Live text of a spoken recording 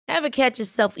Ever catch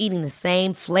yourself eating the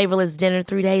same flavorless dinner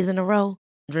 3 days in a row?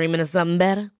 Dreaming of something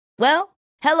better? Well,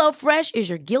 HelloFresh is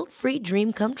your guilt-free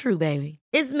dream come true, baby.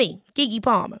 It's me, Keke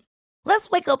Palmer. Let's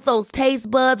wake up those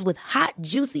taste buds with hot,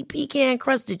 juicy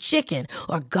pecan-crusted chicken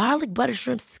or garlic butter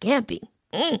shrimp scampi.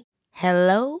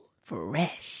 Hello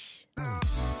Fresh.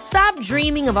 Stop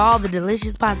dreaming of all the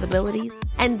delicious possibilities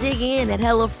and dig in at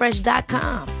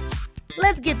HelloFresh.com.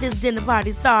 Let's get this dinner party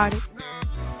started.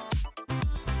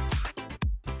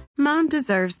 Mom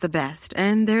deserves the best,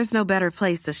 and there's no better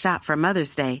place to shop for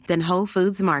Mother's Day than Whole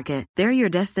Foods Market. They're your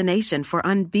destination for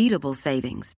unbeatable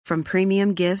savings, from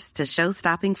premium gifts to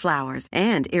show-stopping flowers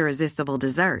and irresistible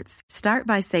desserts. Start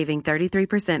by saving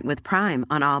 33% with Prime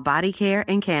on all body care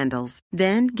and candles.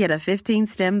 Then get a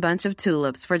 15-stem bunch of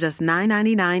tulips for just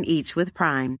 $9.99 each with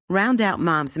Prime. Round out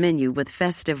Mom's menu with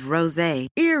festive rosé,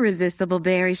 irresistible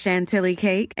berry chantilly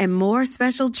cake, and more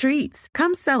special treats.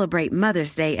 Come celebrate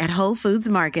Mother's Day at Whole Foods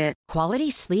Market. Quality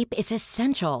sleep is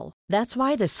essential. That's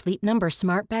why the Sleep Number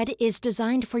Smart Bed is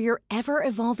designed for your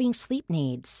ever-evolving sleep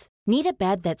needs. Need a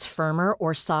bed that's firmer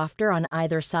or softer on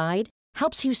either side?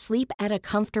 Helps you sleep at a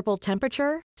comfortable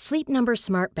temperature? Sleep Number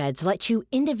Smart Beds let you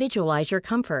individualize your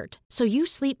comfort, so you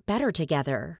sleep better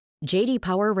together. J.D.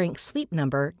 Power ranks Sleep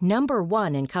Number number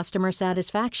 1 in customer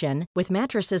satisfaction with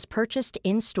mattresses purchased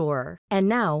in-store. And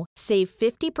now, save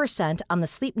 50% on the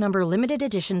Sleep Number Limited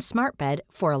Edition Smart Bed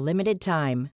for a limited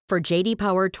time. For J.D.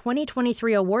 Power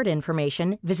 2023 award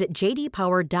information, visit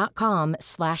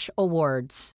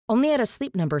jdpower.com/awards. Only at a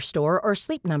Sleep Number store or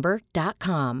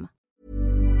sleepnumber.com.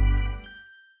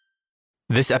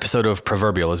 This episode of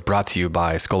Proverbial is brought to you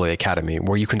by Scolay Academy,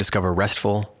 where you can discover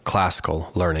restful, classical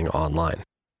learning online.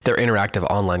 Their interactive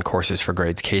online courses for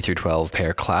grades K through 12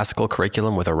 pair classical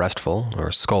curriculum with a restful,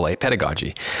 or Scolay,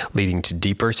 pedagogy, leading to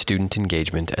deeper student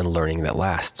engagement and learning that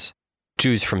lasts.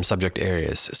 Choose from subject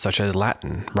areas such as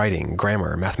Latin, writing,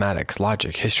 grammar, mathematics,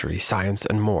 logic, history, science,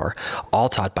 and more, all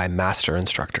taught by master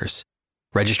instructors.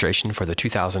 Registration for the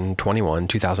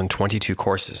 2021-2022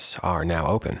 courses are now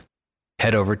open.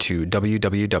 Head over to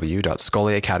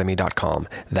www.scholeacademy.com,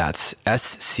 that's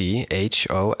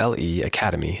SCHOLE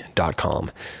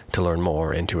Academy.com, to learn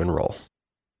more and to enroll.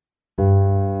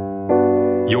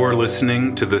 You're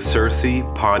listening to the Cersei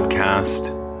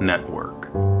Podcast Network.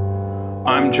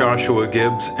 I'm Joshua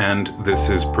Gibbs, and this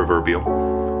is Proverbial,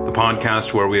 the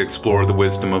podcast where we explore the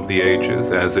wisdom of the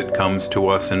ages as it comes to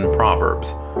us in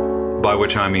Proverbs, by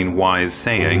which I mean wise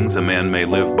sayings a man may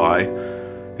live by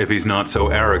if he's not so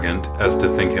arrogant as to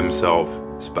think himself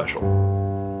special.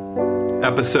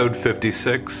 Episode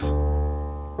 56,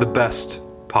 The Best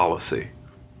Policy.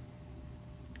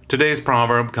 Today's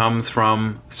proverb comes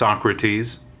from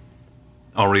Socrates.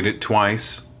 I'll read it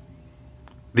twice.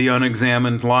 The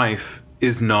unexamined life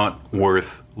is not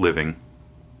worth living.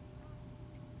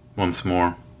 Once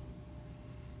more.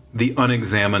 The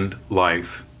unexamined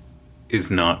life is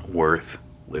not worth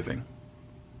living.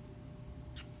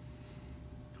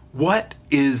 What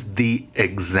is the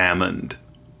examined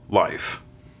life?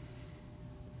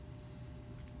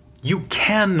 You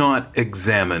cannot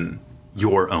examine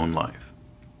your own life.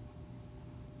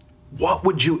 What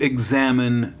would you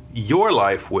examine your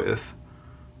life with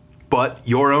but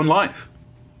your own life?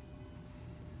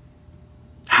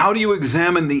 How do you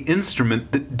examine the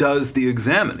instrument that does the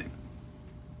examining?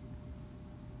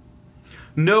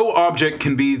 No object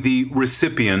can be the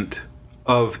recipient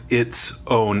of its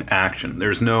own action.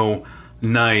 There's no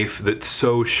knife that's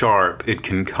so sharp it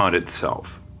can cut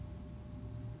itself.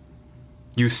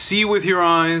 You see with your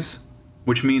eyes,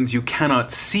 which means you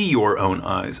cannot see your own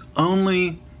eyes,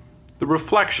 only the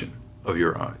reflection of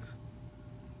your eyes.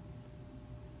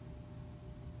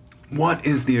 What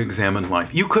is the examined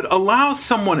life? You could allow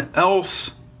someone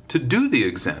else to do the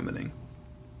examining.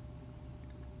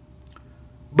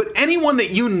 But anyone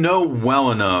that you know well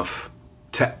enough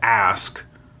to ask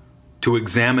to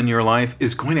examine your life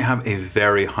is going to have a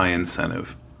very high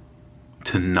incentive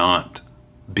to not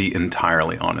be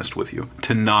entirely honest with you,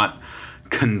 to not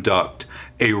conduct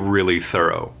a really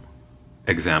thorough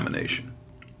examination.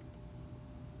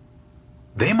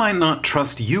 They might not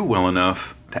trust you well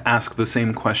enough to ask the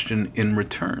same question in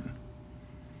return.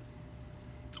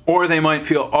 Or they might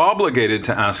feel obligated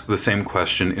to ask the same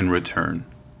question in return.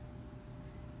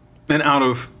 And out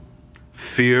of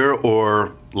fear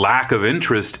or lack of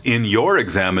interest in your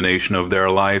examination of their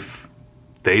life,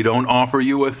 they don't offer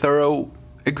you a thorough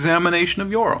examination of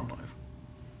your own life.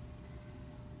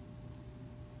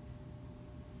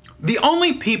 The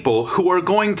only people who are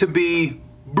going to be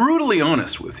brutally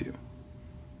honest with you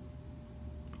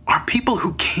are people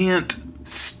who can't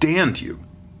stand you.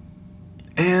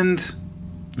 And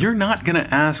you're not going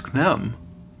to ask them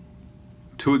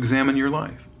to examine your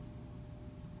life.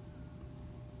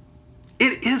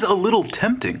 It is a little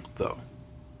tempting, though,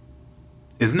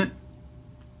 isn't it?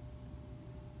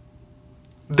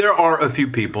 There are a few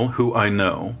people who I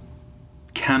know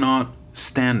cannot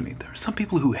stand me. There are some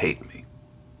people who hate me.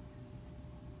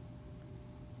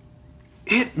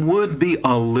 It would be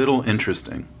a little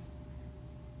interesting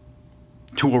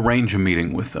to arrange a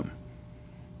meeting with them,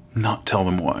 not tell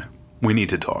them why. We need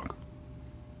to talk.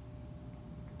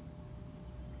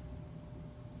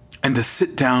 And to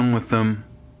sit down with them,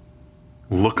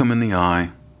 look them in the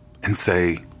eye, and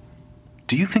say,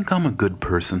 do you think I'm a good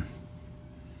person?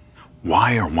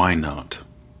 Why or why not?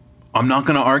 I'm not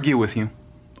going to argue with you.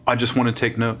 I just want to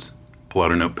take notes. Pull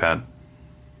out a notepad.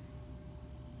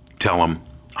 Tell them,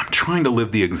 I'm trying to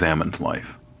live the examined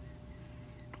life.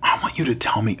 I want you to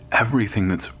tell me everything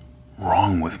that's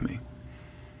wrong with me.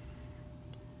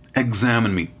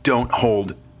 Examine me. Don't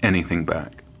hold anything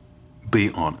back. Be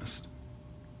honest.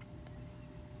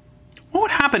 What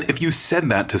would happen if you said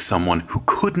that to someone who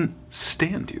couldn't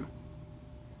stand you?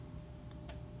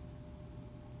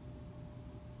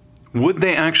 Would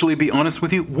they actually be honest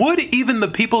with you? Would even the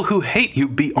people who hate you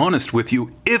be honest with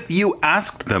you if you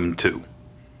asked them to?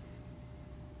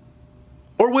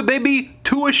 Or would they be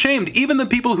too ashamed? Even the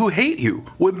people who hate you,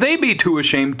 would they be too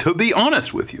ashamed to be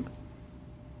honest with you?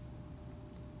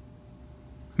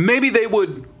 Maybe they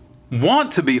would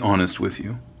want to be honest with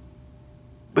you,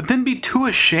 but then be too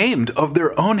ashamed of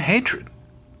their own hatred.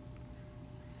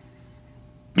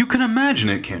 You can imagine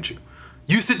it, can't you?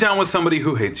 You sit down with somebody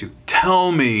who hates you.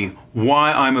 Tell me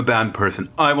why I'm a bad person.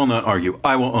 I will not argue.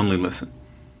 I will only listen.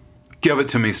 Give it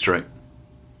to me straight.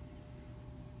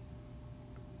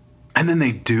 And then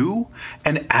they do,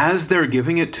 and as they're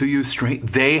giving it to you straight,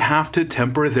 they have to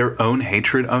temper their own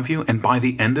hatred of you, and by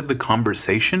the end of the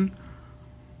conversation,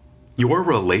 your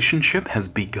relationship has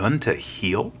begun to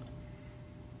heal?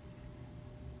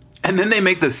 And then they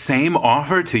make the same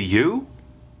offer to you?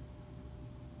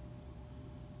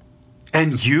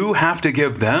 And you have to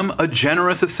give them a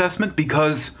generous assessment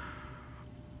because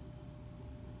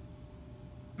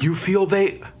you feel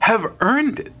they have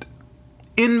earned it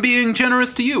in being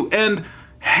generous to you. And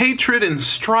hatred and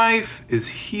strife is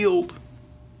healed.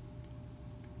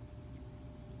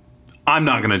 I'm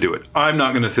not going to do it. I'm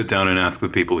not going to sit down and ask the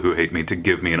people who hate me to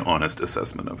give me an honest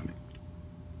assessment of me.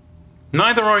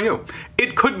 Neither are you.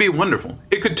 It could be wonderful.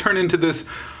 It could turn into this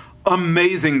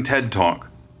amazing TED Talk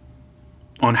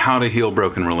on how to heal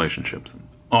broken relationships.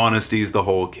 Honesty is the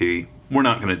whole key. We're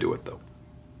not going to do it, though.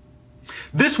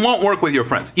 This won't work with your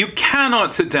friends. You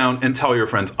cannot sit down and tell your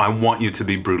friends, I want you to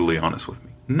be brutally honest with me.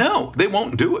 No, they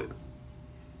won't do it.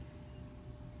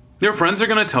 Your friends are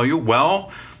going to tell you,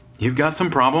 well, you've got some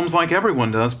problems like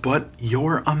everyone does, but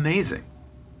you're amazing.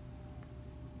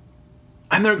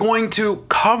 And they're going to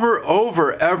cover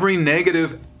over every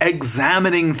negative,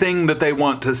 examining thing that they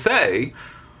want to say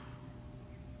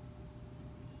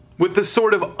with the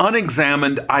sort of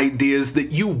unexamined ideas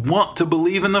that you want to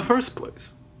believe in the first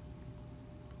place.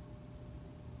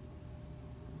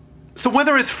 So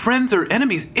whether it's friends or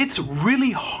enemies, it's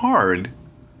really hard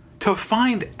to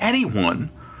find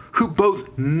anyone who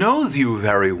both knows you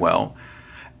very well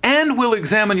and will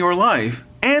examine your life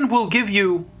and will give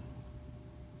you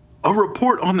a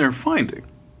report on their finding.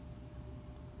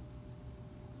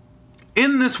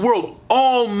 In this world,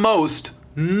 almost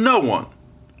no one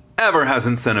ever has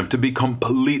incentive to be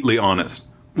completely honest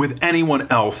with anyone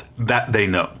else that they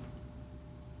know.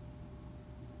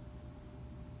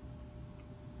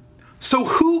 So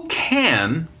who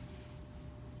can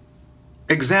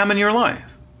examine your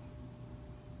life?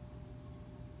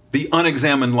 The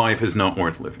unexamined life is not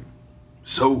worth living.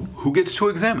 So who gets to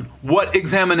examine? What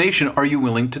examination are you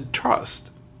willing to trust?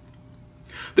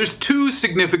 There's two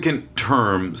significant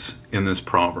terms in this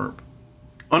proverb: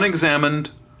 unexamined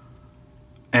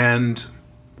and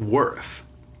worth.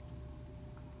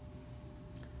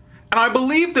 And I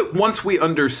believe that once we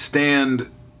understand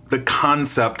the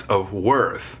concept of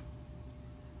worth,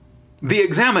 the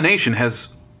examination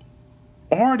has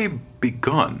already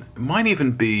begun. It might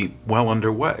even be well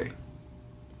underway.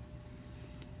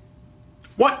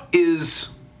 What is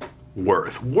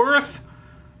worth? Worth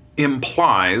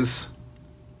implies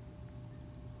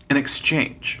an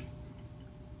exchange.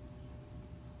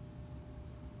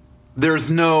 There's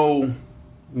no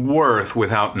worth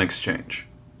without an exchange.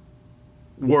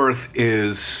 Worth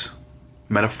is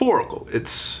metaphorical.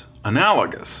 It's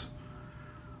analogous,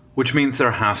 which means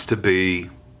there has to be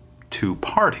two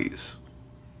parties.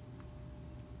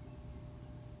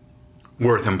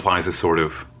 Worth implies a sort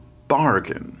of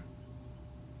bargain.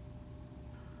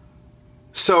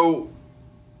 So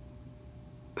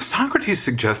Socrates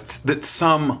suggests that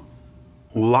some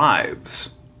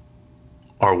lives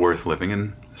are worth living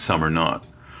and some are not,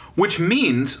 which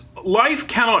means life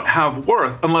cannot have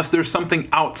worth unless there's something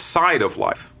outside of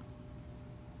life.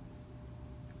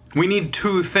 We need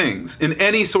two things. In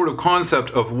any sort of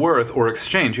concept of worth or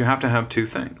exchange, you have to have two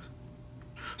things.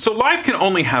 So life can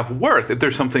only have worth if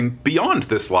there's something beyond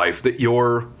this life that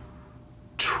you're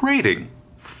trading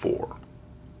for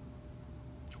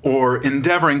or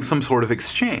endeavoring some sort of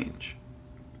exchange.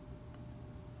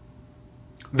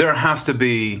 There has to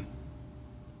be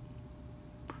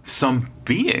some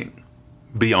being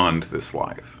beyond this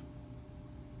life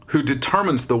who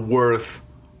determines the worth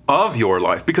of your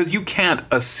life, because you can't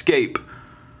escape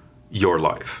your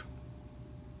life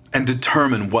and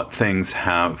determine what things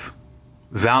have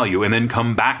value and then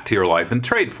come back to your life and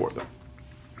trade for them.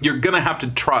 You're going to have to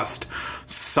trust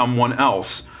someone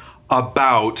else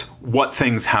about what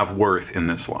things have worth in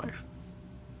this life.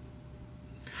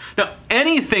 Now,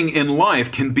 anything in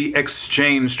life can be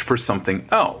exchanged for something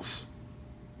else.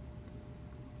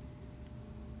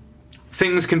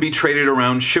 Things can be traded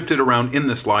around, shifted around in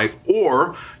this life,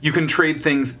 or you can trade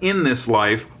things in this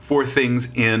life for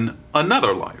things in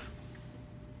another life.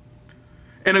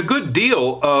 And a good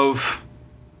deal of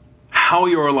how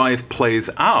your life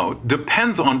plays out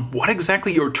depends on what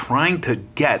exactly you're trying to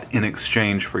get in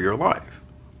exchange for your life.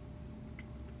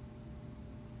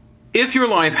 If your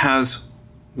life has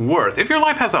worth, if your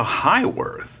life has a high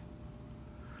worth,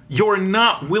 you're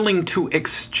not willing to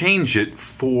exchange it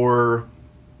for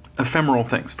ephemeral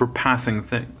things, for passing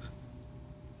things.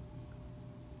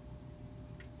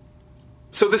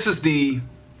 So this is the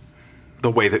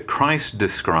way that Christ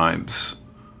describes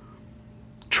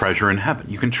treasure in heaven.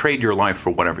 You can trade your life for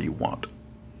whatever you want.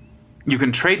 You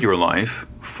can trade your life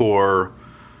for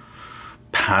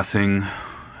passing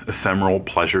ephemeral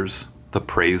pleasures, the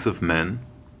praise of men.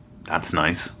 That's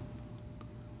nice.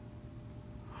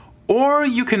 Or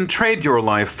you can trade your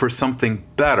life for something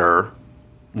better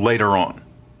later on,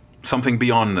 something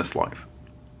beyond this life.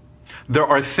 There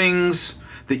are things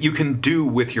that you can do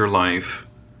with your life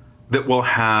that will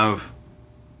have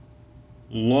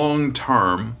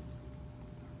long-term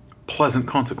pleasant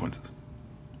consequences.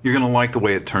 You're going to like the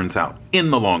way it turns out in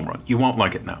the long run. You won't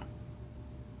like it now.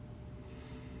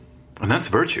 And that's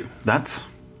virtue. That's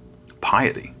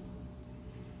piety.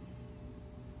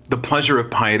 The pleasure of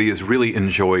piety is really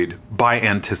enjoyed by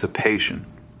anticipation,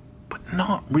 but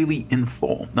not really in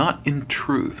full, not in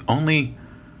truth, only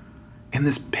in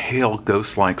this pale,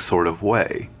 ghost-like sort of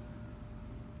way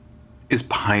is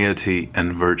piety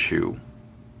and virtue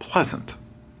pleasant.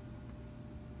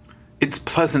 It's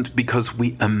pleasant because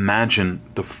we imagine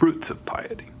the fruits of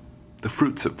piety, the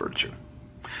fruits of virtue,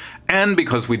 and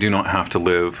because we do not have to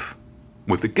live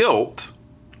with the guilt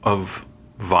of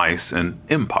vice and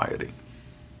impiety.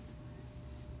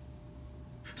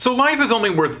 So life is only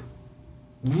worth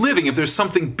living if there's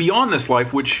something beyond this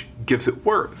life which gives it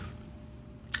worth.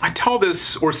 I tell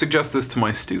this or suggest this to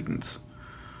my students.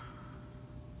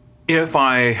 If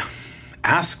I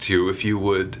asked you if you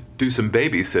would do some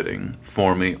babysitting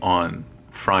for me on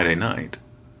Friday night,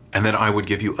 and then I would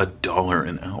give you $1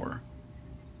 an hour,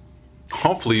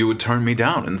 hopefully you would turn me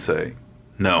down and say,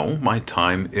 no, my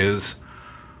time is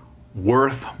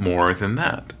worth more than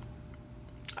that.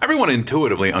 Everyone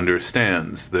intuitively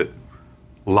understands that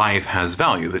life has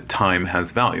value, that time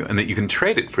has value, and that you can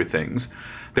trade it for things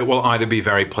that will either be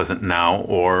very pleasant now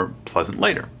or pleasant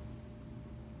later.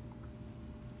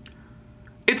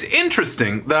 It's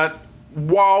interesting that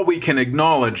while we can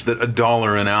acknowledge that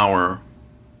 $1 an hour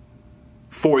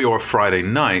for your Friday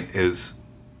night is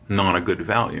not a good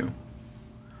value,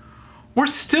 we're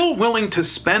still willing to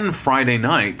spend Friday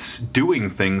nights doing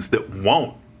things that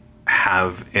won't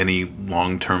have any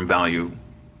long-term value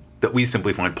that we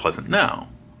simply find pleasant now.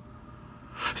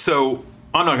 So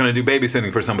I'm not going to do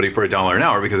babysitting for somebody for $1 an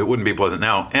hour because it wouldn't be pleasant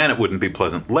now and it wouldn't be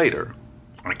pleasant later.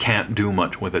 I can't do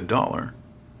much with $1.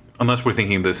 Unless we're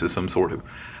thinking this is some sort of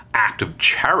act of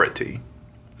charity,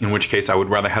 in which case I would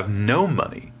rather have no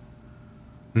money,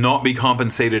 not be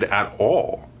compensated at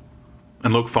all,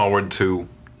 and look forward to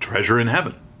treasure in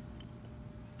heaven.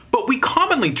 But we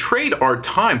commonly trade our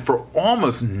time for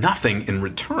almost nothing in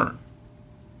return.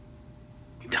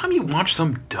 Anytime you watch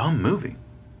some dumb movie,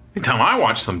 anytime I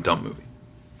watch some dumb movie,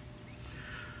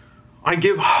 I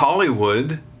give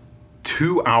Hollywood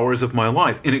 2 hours of my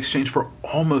life in exchange for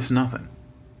almost nothing.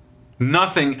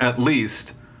 Nothing, at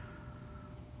least,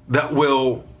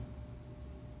 nothing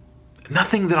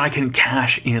that I can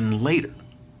cash in later.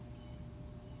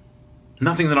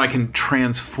 Nothing that I can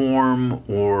transform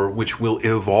or which will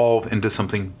evolve into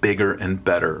something bigger and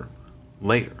better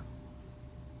later.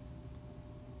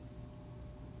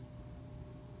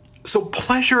 So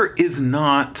pleasure is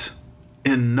not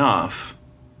enough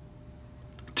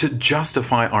to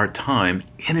justify our time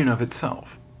in and of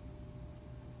itself.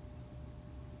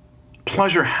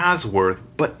 Pleasure has worth,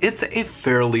 but it's a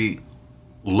fairly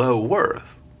low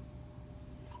worth.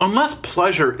 Unless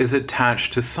pleasure is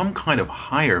attached to some kind of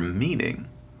higher meaning,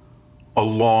 a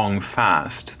long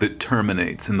fast that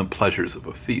terminates in the pleasures of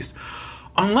a feast,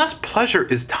 unless pleasure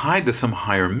is tied to some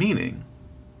higher meaning,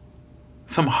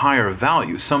 some higher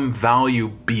value, some value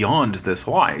beyond this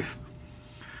life,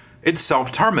 it's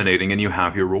self-terminating and you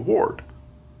have your reward.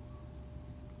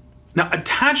 Now,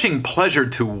 attaching pleasure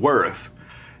to worth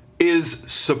is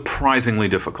surprisingly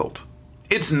difficult.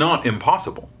 It's not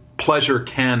impossible. Pleasure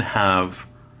can have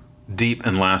deep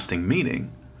and lasting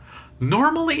meaning.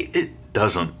 Normally, it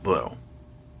doesn't, though.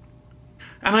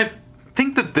 And I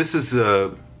think that this is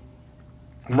a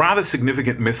rather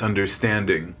significant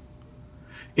misunderstanding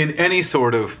in any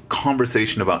sort of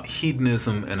conversation about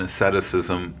hedonism and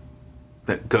asceticism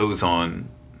that goes on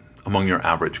among your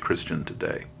average Christian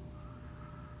today.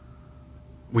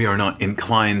 We are not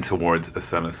inclined towards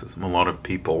asceticism. A lot of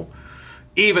people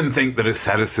even think that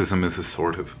asceticism is a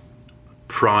sort of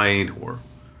pride or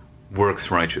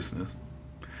works righteousness.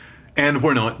 And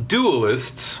we're not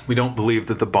dualists. We don't believe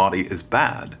that the body is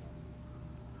bad.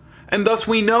 And thus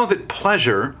we know that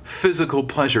pleasure, physical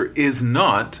pleasure, is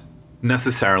not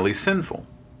necessarily sinful.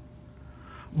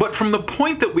 But from the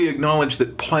point that we acknowledge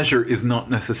that pleasure is not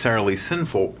necessarily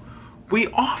sinful, we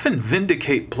often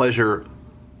vindicate pleasure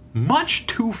much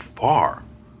too far,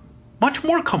 much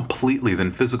more completely than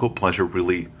physical pleasure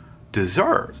really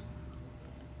deserves.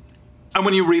 And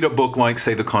when you read a book like,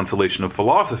 say, The Consolation of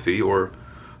Philosophy, or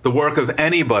the work of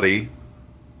anybody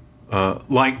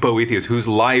like Boethius, whose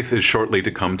life is shortly to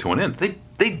come to an end,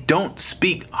 they don't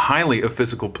speak highly of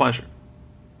physical pleasure.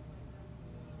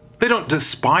 They don't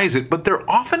despise it, but they're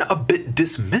often a bit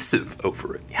dismissive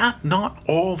over it. Yeah, not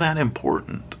all that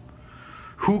important.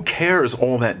 Who cares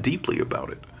all that deeply about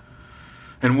it?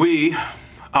 And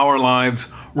our lives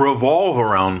revolve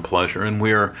around pleasure, and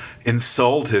we're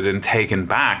insulted and taken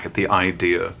back at the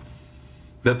idea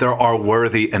that there are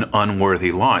worthy and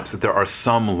unworthy lives, that there are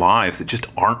some lives that just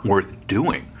aren't worth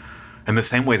doing. In the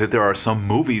same way that there are some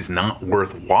movies not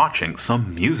worth watching,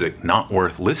 some music not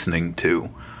worth listening to,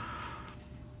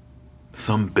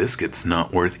 some biscuits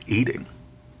not worth eating,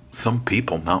 some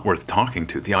people not worth talking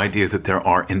to. The idea that there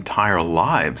are entire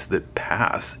lives that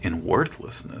pass in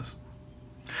worthlessness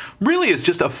really is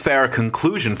just a fair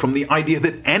conclusion from the idea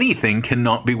that anything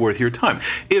cannot be worth your time.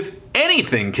 If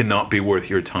anything cannot be worth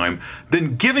your time,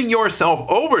 then giving yourself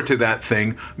over to that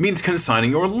thing means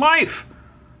consigning your life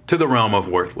to the realm of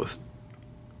worthless.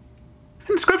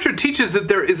 And Scripture teaches that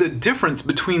there is a difference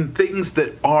between things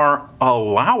that are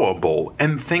allowable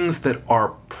and things that are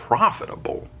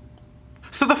profitable.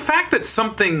 So the fact that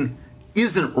something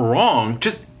isn't wrong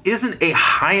just isn't a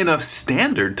high enough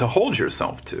standard to hold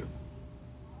yourself to.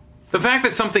 The fact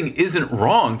that something isn't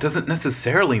wrong doesn't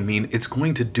necessarily mean it's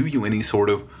going to do you any sort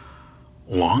of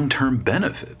long-term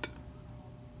benefit.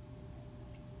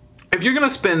 If you're going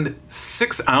to spend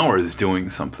 6 hours doing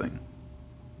something,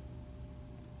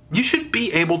 you should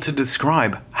be able to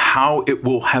describe how it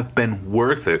will have been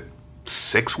worth it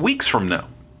 6 weeks from now.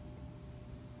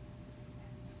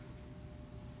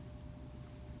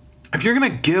 If you're going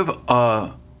to give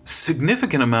a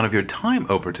significant amount of your time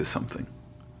over to something,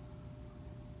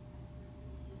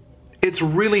 it's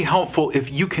really helpful if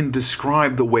you can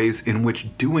describe the ways in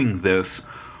which doing this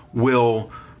will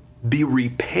be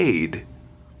repaid,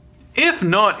 if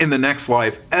not in the next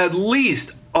life, at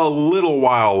least a little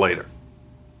while later.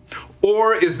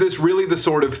 Or is this really the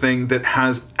sort of thing that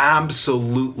has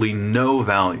absolutely no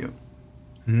value,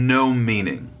 no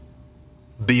meaning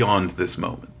beyond this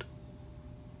moment?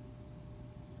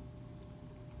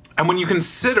 And when you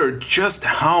consider just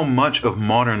how much of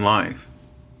modern life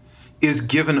is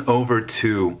given over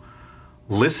to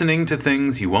listening to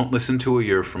things you won't listen to a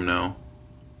year from now,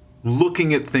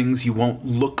 looking at things you won't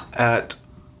look at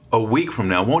a week from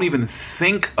now, won't even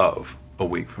think of a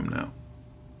week from now,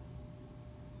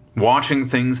 watching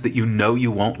things that you know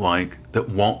you won't like, that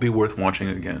won't be worth watching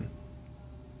again.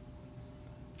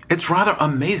 It's rather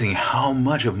amazing how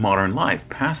much of modern life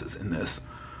passes in this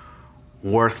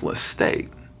worthless state.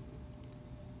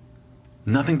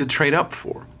 Nothing to trade up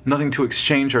for, nothing to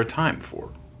exchange our time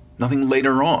for, nothing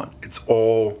later on. It's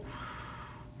all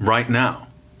right now.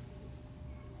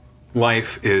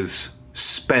 Life is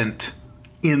spent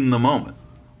in the moment.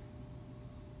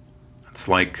 It's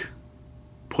like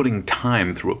putting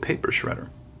time through a paper shredder.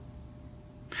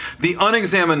 The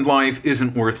unexamined life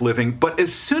isn't worth living, but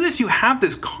as soon as you have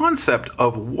this concept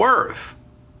of worth,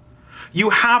 you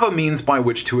have a means by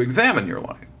which to examine your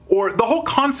life. Or the whole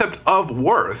concept of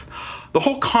worth, the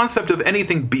whole concept of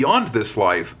anything beyond this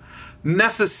life,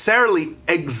 necessarily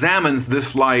examines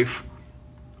this life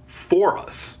for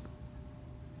us.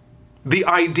 The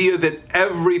idea that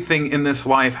everything in this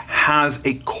life has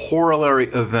a corollary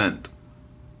event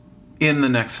in the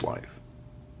next life,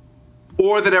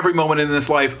 or that every moment in this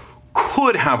life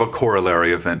could have a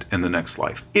corollary event in the next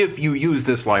life, if you use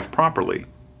this life properly,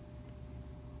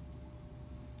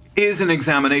 is an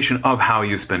examination of how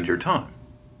you spend your time.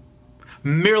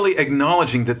 Merely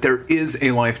acknowledging that there is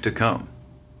a life to come,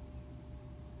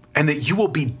 and that you will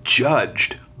be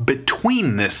judged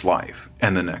between this life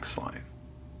and the next life,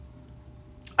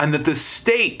 and that the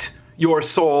state your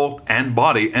soul and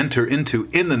body enter into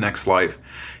in the next life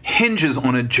hinges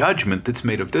on a judgment that's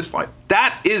made of this life.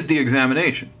 That is the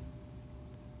examination.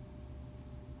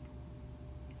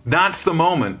 That's the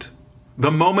moment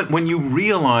when you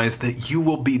realize that you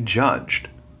will be judged.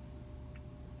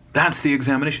 That's the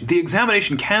examination. The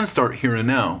examination can start here and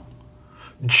now,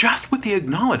 just with the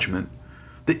acknowledgement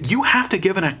that you have to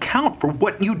give an account for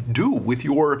what you do with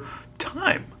your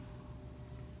time.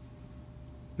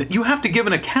 That you have to give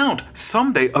an account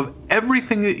someday of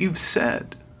everything that you've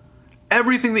said,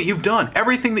 everything that you've done,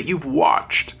 everything that you've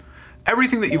watched,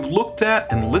 everything that you've looked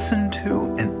at and listened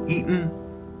to and eaten.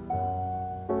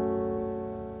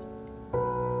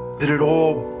 That it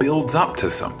all builds up to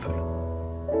something.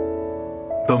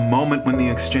 The moment when the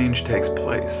exchange takes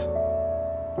place,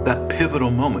 that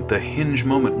pivotal moment, the hinge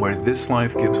moment where this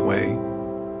life gives way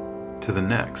to the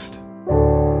next.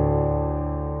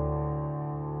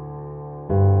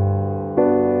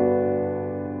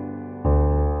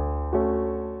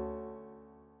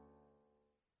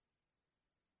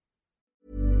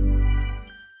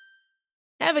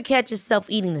 Ever catch yourself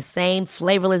eating the same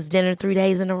flavorless dinner 3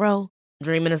 days in a row?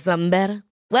 Dreaming of something better?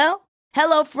 Well,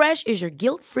 HelloFresh is your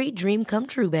guilt-free dream come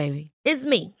true, baby. It's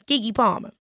me, Keke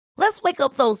Palmer. Let's wake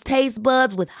up those taste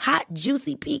buds with hot,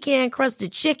 juicy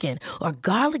pecan-crusted chicken or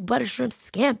garlic butter shrimp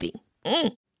scampi.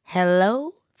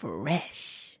 Hello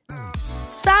Fresh.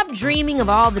 Stop dreaming of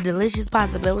all the delicious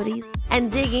possibilities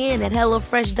and dig in at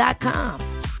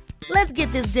HelloFresh.com. Let's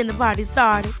get this dinner party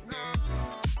started.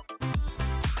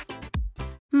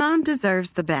 Mom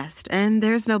deserves the best, and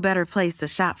there's no better place to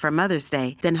shop for Mother's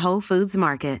Day than Whole Foods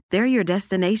Market. They're your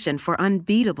destination for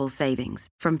unbeatable savings,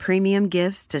 from premium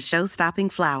gifts to show-stopping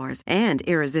flowers and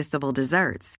irresistible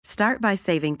desserts. Start by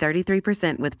saving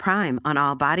 33% with Prime on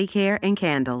all body care and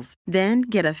candles. Then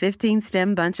get a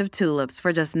 15-stem bunch of tulips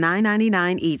for just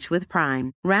 $9.99 each with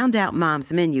Prime. Round out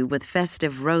Mom's menu with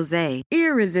festive rosé,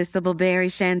 irresistible berry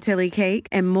chantilly cake,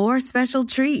 and more special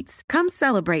treats. Come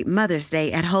celebrate Mother's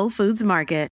Day at Whole Foods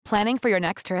Market. Planning for your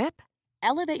next trip?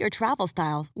 Elevate your travel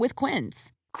style with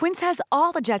Quince. Quince has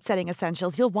all the jet-setting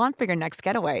essentials you'll want for your next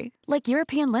getaway, like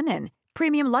European linen,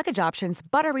 premium luggage options,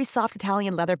 buttery soft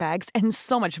Italian leather bags, and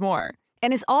so much more.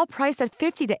 And is all priced at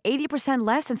 50 to 80%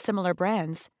 less than similar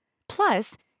brands.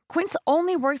 Plus, Quince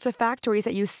only works with factories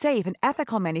that use safe and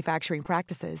ethical manufacturing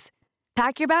practices.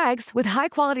 Pack your bags with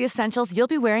high-quality essentials you'll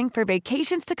be wearing for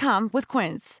vacations to come with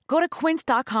Quince. Go to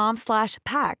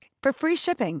quince.com/pack for free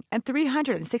shipping and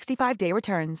 365-day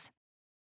returns.